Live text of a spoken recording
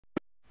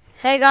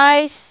Hey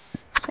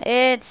guys,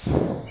 it's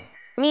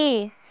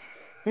me,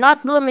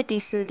 not Bloomity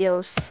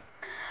Studios.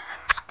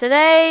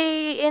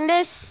 Today in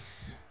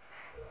this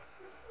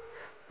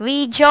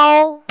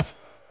video,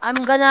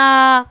 I'm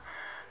gonna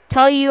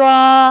tell you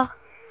a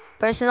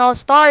personal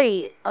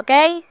story.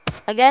 Okay?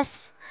 I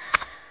guess.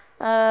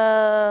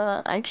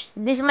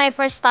 This is my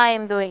first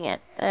time doing it,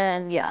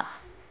 and yeah.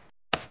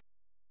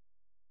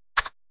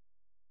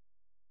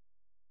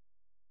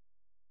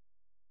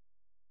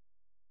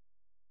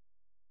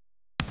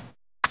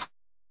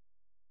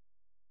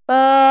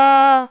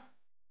 Uh,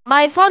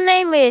 my full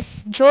name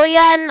is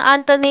Julian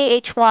Anthony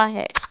H.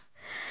 Waher.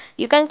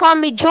 You can call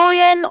me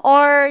Julian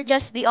or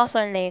just the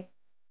author name.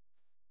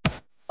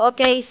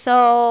 Okay,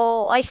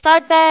 so I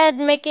started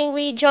making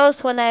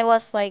videos when I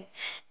was like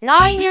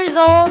 9 years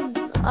old.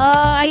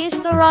 I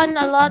used to run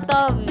a lot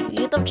of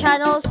YouTube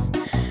channels.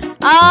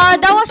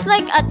 That was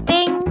like a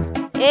thing.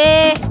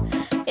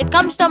 It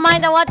comes to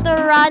mind I want to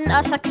run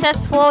a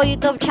successful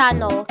YouTube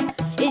channel.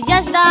 It's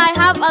just that I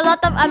have a lot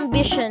of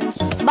ambitions,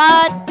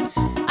 but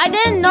I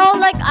didn't know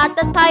like at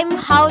the time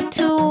how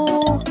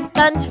to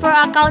transfer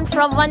account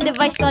from one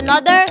device to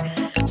another.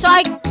 So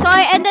I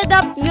ended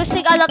up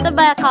using a lot of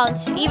my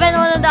accounts, even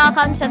one of the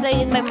accounts that I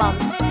in my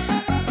mom's.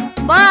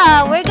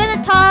 But we're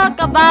gonna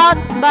talk about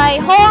my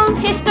whole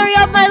history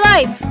of my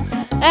life,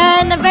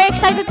 and I'm very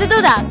excited to do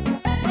that.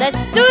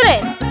 Let's do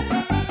it.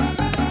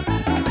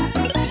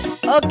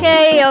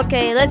 Okay,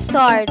 let's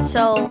start.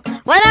 So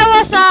when I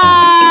was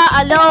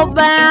a little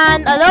boy,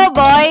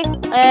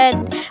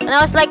 and when I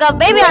was like a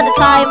baby at the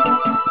time,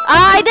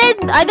 I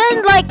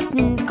didn't like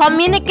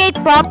communicate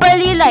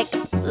properly like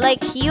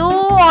you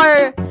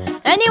or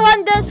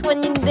anyone does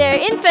when they're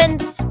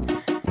infants.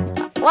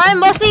 What I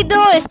mostly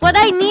do is when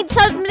I need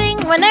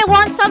something, when I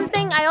want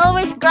something, I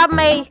always grab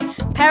my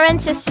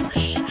parents'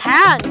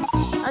 hands.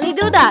 And you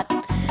do that.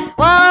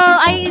 Well,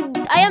 I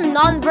am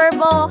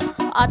non-verbal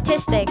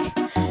autistic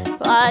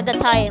at the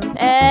time,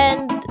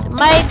 and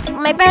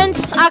my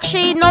parents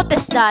actually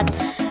noticed that.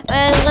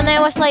 And when I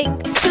was like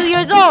 2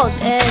 years old,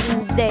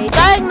 and they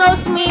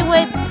diagnosed me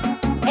with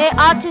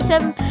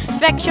autism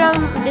spectrum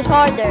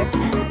disorder.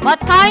 What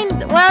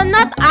kind? Well,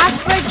 not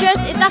Asperger's.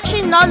 It's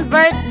actually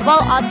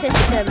non-verbal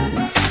autism.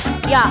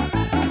 Yeah.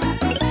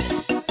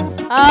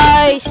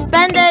 I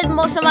spent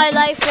most of my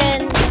life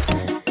in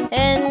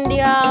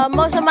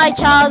most of my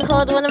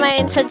childhood, one of my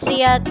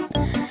infancy at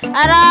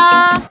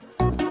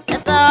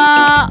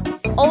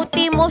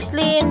OT,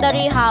 mostly in the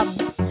rehab.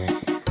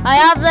 I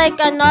have like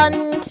a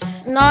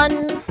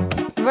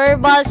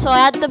non-verbal, so I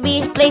had to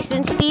be placed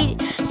in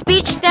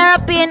speech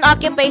therapy and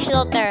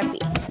occupational therapy.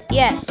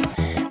 Yes,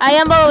 I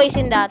am always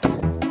in that.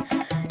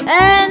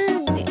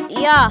 And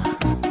yeah.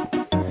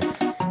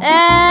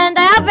 And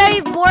I have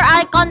very poor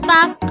eye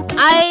contact.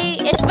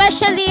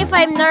 Especially if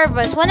I'm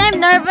nervous. When I'm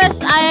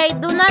nervous, I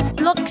do not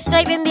look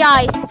straight in the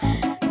eyes,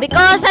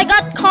 because I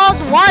got called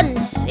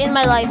once in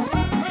my life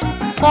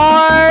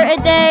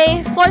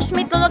they forced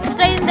me to look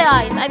straight in the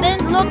eyes. I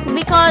didn't look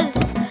because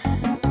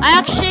I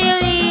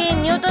actually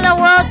new to the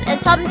world, and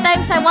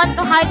sometimes I want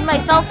to hide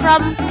myself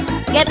from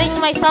getting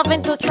myself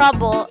into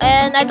trouble,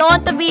 and I don't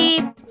want to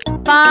be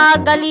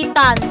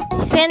pagalitan,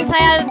 since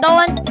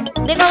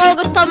di ko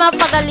gusto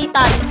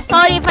mapagalitan.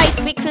 Sorry if I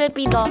speak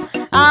Filipino.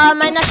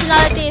 My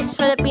nationality is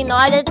Filipino.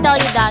 I didn't tell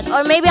you that,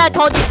 or maybe I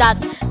told you that.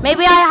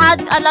 Maybe I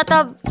had a lot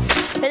of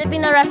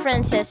Filipino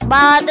references,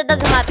 but it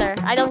doesn't matter.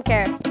 I don't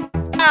care.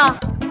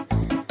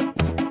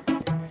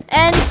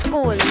 And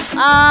school.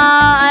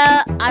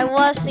 I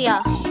was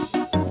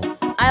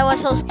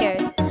so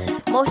scared,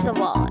 most of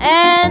all.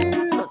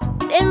 And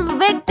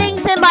big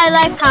things in my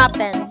life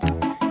happened.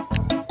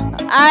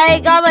 I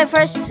got my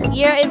first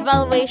year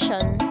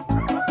evaluation.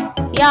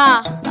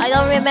 Yeah, I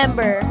don't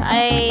remember.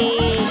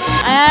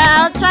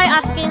 I'll try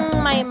asking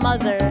my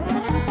mother.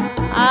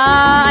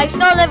 I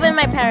still live with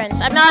my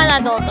parents. I'm not an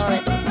adult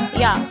already.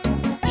 Yeah.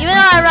 Even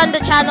though I run the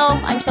channel,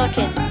 I'm still a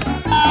kid.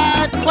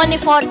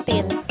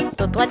 2014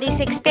 to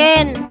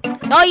 2016.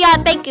 Oh yeah,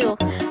 thank you.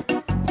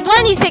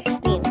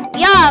 2016.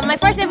 Yeah, my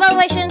first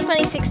evaluation in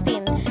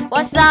 2016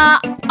 was the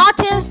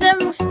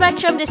autism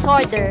spectrum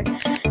disorder.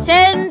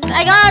 Since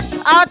I got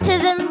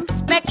autism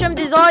spectrum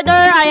disorder,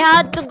 I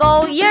had to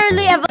go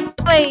yearly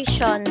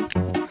evaluation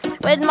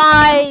with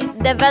my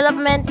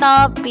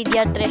developmental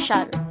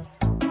pediatrician.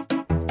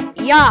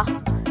 Yeah.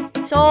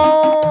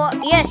 So,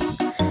 yes,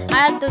 I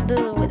had to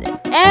do with it.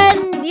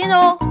 And,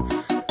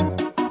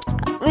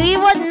 we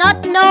would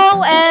not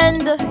know,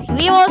 and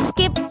we will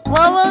keep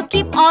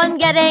on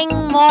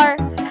getting more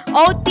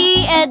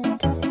OT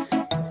and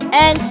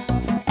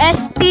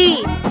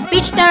ST,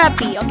 speech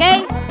therapy,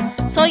 okay?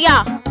 So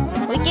yeah,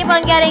 we keep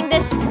on getting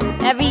this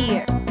every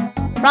year.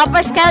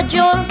 Proper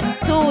schedule,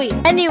 2 weeks.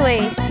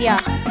 Anyways, yeah,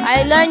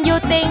 I learn new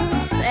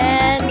things,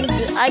 and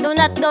I do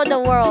not know the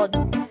world.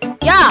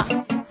 Yeah,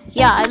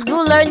 I do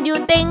learn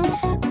new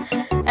things,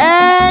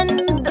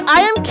 and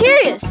I am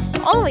curious,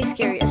 always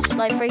curious.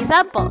 Like for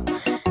example, do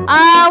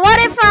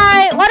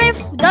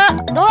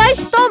I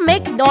still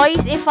make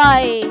noise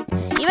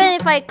even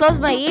if I close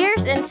my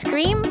ears and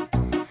scream?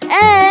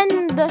 And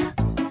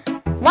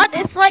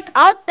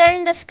out there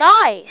in the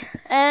sky?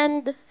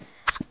 And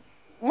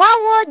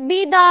what would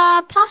be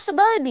the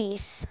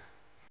possibilities?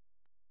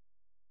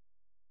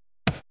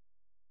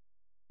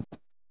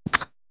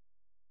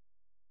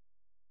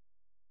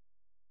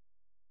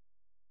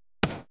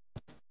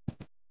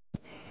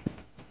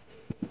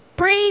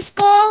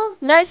 Preschool,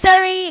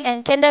 nursery,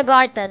 and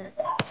kindergarten.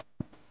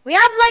 We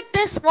have like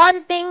this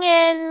one thing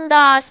in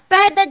the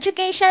SPED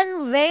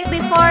education way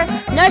before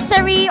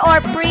nursery or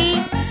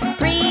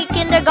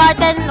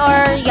pre-kindergarten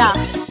or yeah.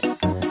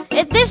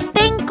 It's this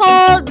thing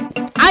called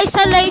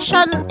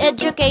isolation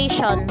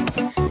education.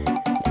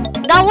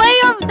 The way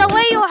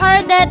you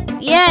heard it,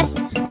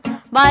 yes,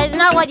 but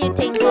not what you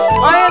think of,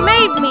 or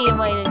maybe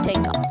what you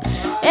think of.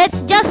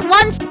 It's just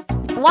one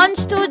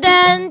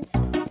student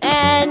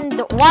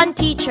and one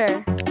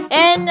teacher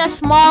in a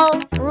small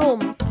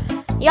room.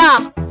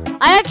 Yeah,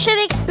 I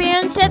actually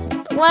experienced it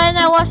when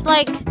I was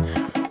like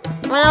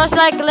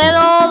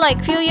little,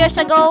 like few years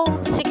ago,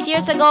 6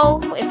 years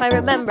ago, if I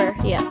remember.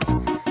 Yeah.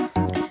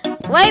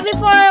 Way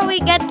before we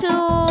get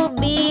to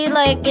be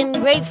like in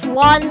grade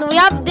 1, we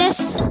have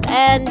this,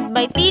 and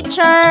my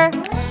teacher,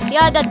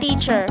 yeah, the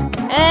teacher,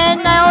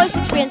 and I always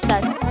experience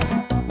that.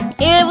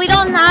 We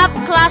don't have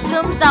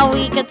classrooms that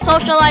we could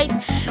socialize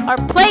or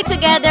play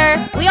together.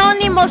 We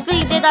only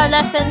mostly did our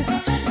lessons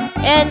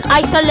and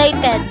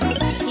isolated.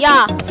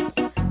 Yeah,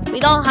 we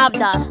don't have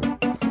that.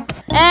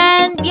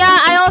 And yeah,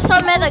 I also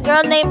met a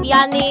girl named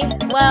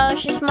Yani. Well,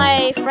 she's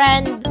my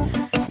friend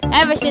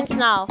ever since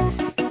now.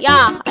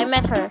 Yeah, I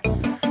met her.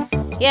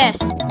 Yes.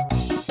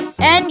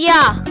 And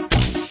yeah.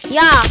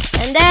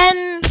 And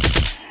then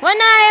when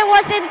I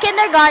was in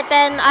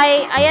kindergarten,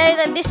 I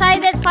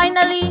decided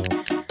finally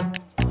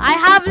I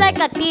have like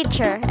a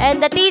teacher,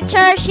 and the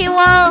teacher she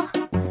will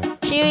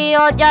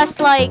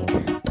just like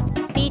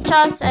teach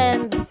us,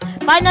 and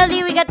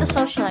finally we get to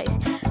socialize.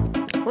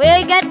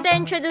 We get to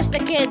introduce the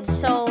kids.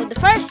 So the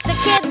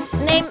kid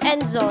named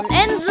Enzone.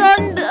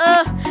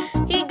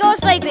 He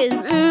goes like this.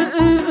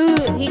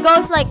 He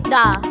goes like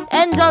that.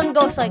 Enzone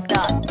goes like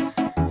that.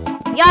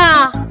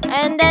 Yeah,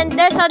 and then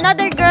there's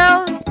another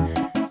girl.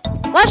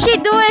 What she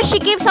do is she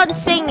keeps on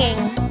singing.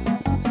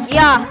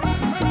 Yeah,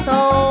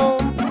 so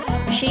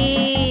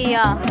she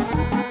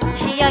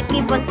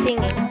keep on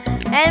singing.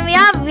 And we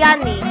have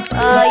Yadi.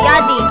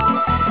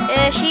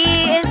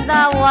 She is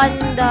the one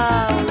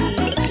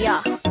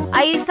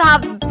I used to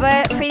have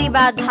pretty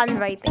bad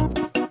handwriting.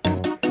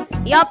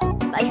 Yup,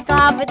 I still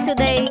have it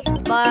today,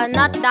 but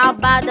not that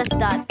bad as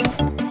that.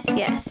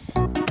 Yes.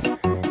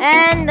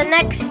 And the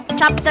next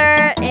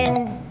chapter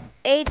in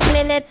 8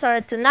 minutes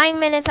or to 9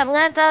 minutes, I'm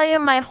gonna tell you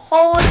my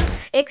whole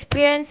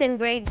experience in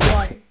grade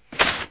 1.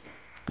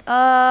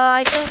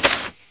 I think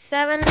it's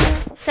 7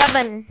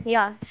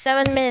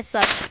 minutes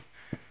left.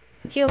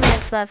 Few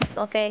minutes left,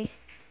 okay.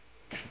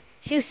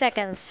 Few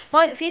seconds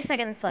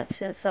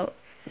left, so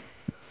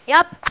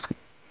yep.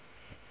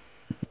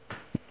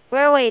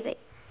 We're waiting.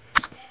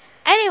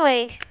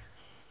 Anyway,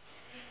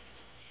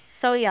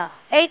 so yeah,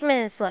 8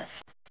 minutes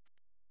left.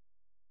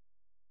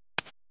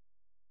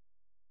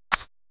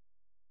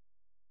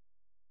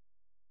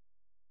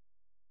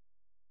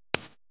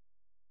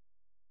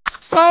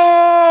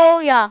 So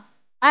yeah,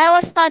 I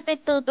was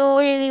started to do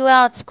really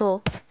well at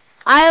school.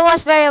 I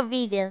was very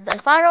obedient. I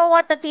followed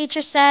what the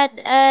teacher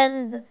said,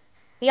 and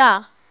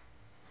yeah.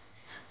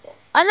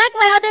 Unlike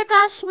my other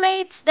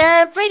classmates,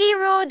 they're pretty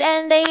rude,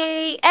 and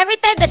every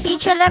time the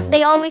teacher left,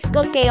 they always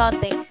go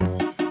chaotic.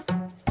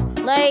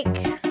 Like,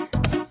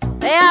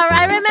 yeah,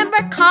 I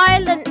remember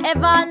Kyle and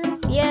Evan.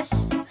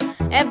 Yes,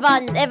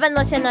 Evan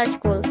was in our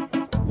school.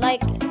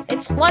 Like,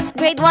 it was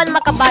grade 1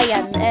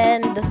 Makabayan,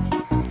 and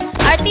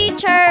our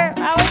teacher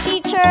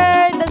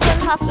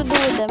doesn't have to do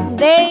with them.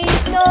 They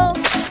still,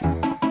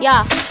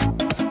 yeah.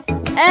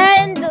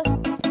 And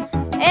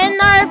in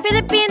our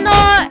Filipino,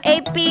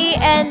 AP,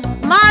 and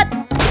Math,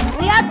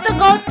 we had to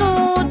go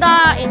to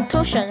the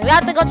inclusion.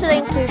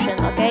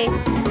 Okay?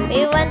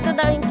 We went to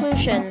the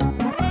inclusion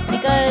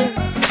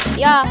because,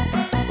 yeah,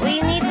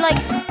 we need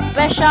like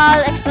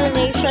special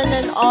explanation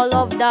and all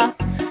of that,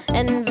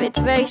 and it's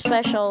very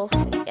special.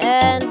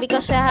 And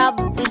because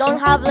we don't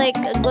have like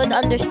a good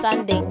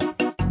understanding.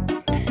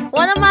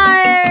 One of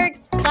my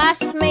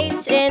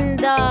classmates in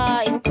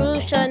the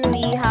inclusion,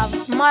 we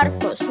have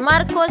Marcos.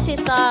 Marcos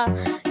is a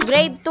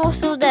grade 2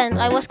 student.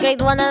 I was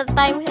grade 1 at the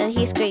time, and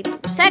he's grade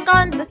 2.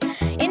 Second,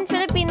 in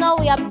Filipino,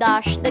 we have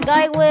Dash, the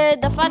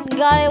fat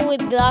guy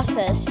with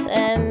glasses,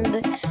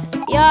 and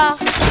yeah,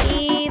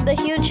 the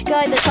huge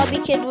guy, the chubby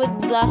kid with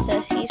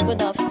glasses. He's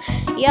with us.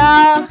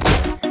 Yeah,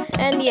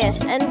 and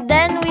yes, and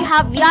then we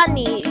have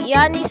Yani.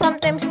 Yani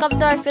sometimes comes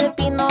to our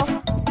Filipino.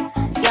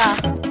 Yeah,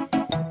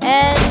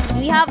 and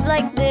we have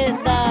like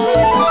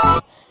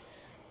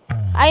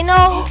I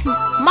know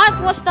math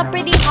was the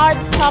pretty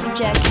hard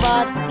subject,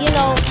 but you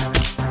know,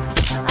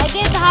 I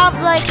did have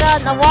like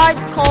an award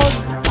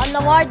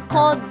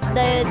called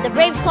the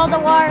Brave Soul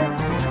Award.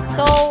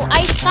 So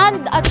I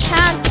stand a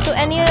chance to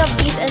any of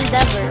these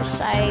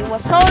endeavors. I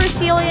was so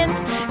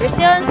resilient.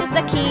 Resilience is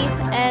the key,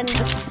 and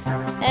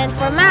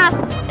for math,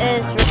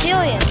 is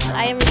resilience.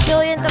 I am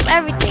resilient of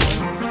everything.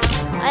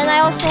 And I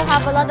also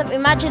have a lot of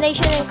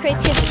imagination and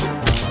creativity.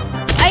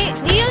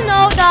 Do you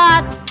know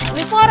that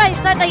before I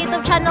start the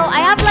YouTube channel, I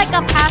have like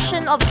a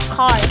passion of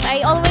cars.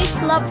 I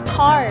always love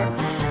cars.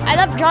 I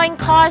love drawing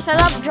cars. I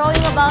love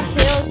drawing about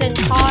hills and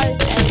cars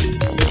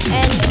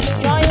and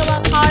drawing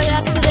about car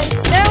accidents.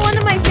 They're one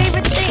of my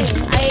favorite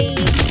things.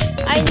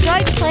 I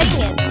enjoyed playing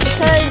it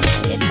because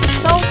it's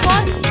so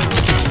fun.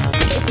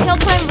 It's hill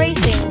climb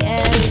racing,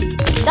 and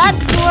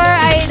that's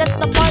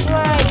the part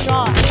where I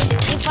draw.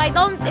 If I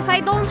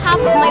don't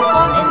have my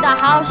phone in the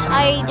house,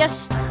 I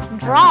just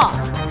draw.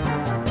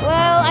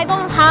 Well, I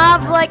don't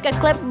have like a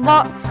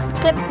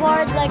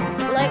clipboard like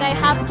I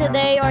have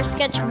today, or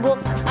sketchbook.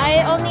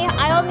 I only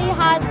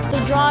had to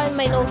draw in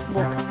my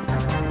notebook.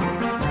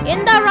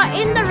 In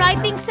the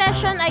writing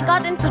session, I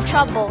got into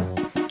trouble.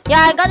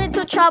 Yeah, I got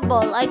into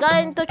trouble. I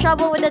got into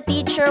trouble with the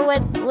teacher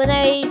when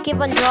I keep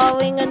on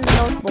drawing in the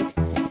notebook.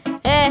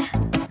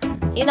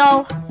 You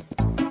know,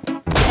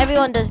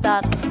 everyone does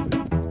that.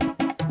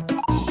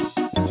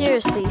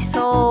 Seriously.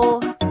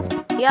 So,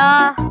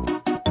 yeah,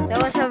 that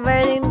was a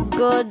very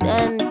good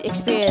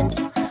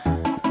experience.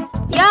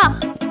 Yeah.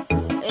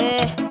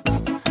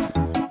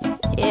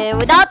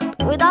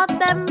 Without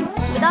them,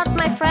 without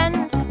my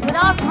friends,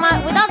 without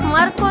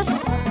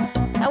Marcos,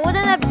 I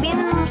wouldn't have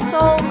been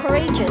so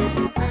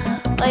courageous.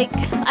 Like,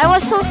 I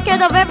was so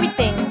scared of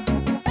everything.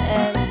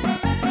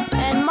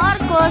 And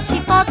Marcos, he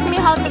taught me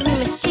how to be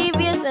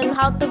mischievous and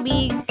how to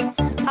be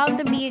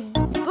a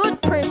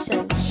good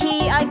person.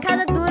 I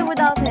cannot do it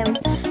without him.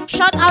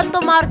 Shout out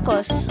to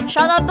Marcos.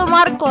 Shout out to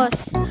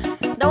Marcos.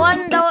 The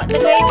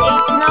grade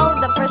 8 now,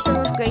 the person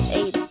who's grade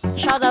 8.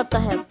 Shout out to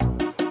him.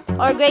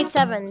 Or grade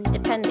 7,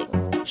 depending.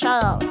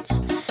 Shout out.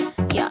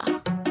 Yeah.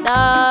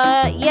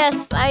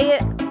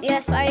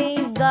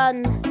 I've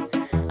done.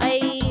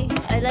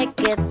 I like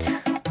it.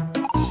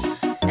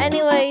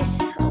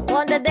 Anyways,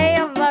 when the day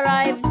have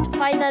arrived,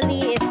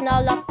 finally it's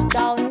now locked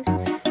down.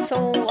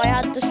 So I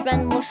had to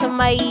spend most of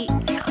my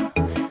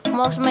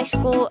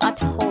school at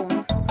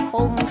home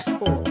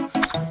school.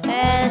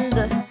 And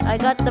I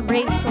got the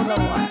Brave Solar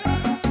War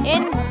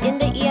in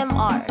the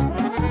EMR.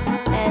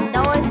 And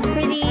that was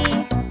pretty,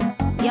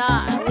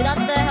 yeah, without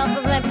the help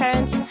of my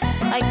parents,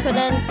 I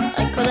couldn't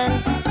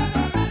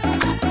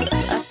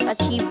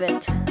achieve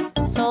it.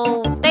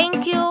 So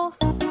thank you.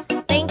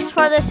 Thanks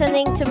for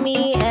listening to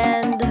me,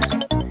 and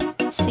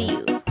see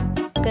you.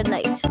 Good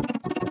night.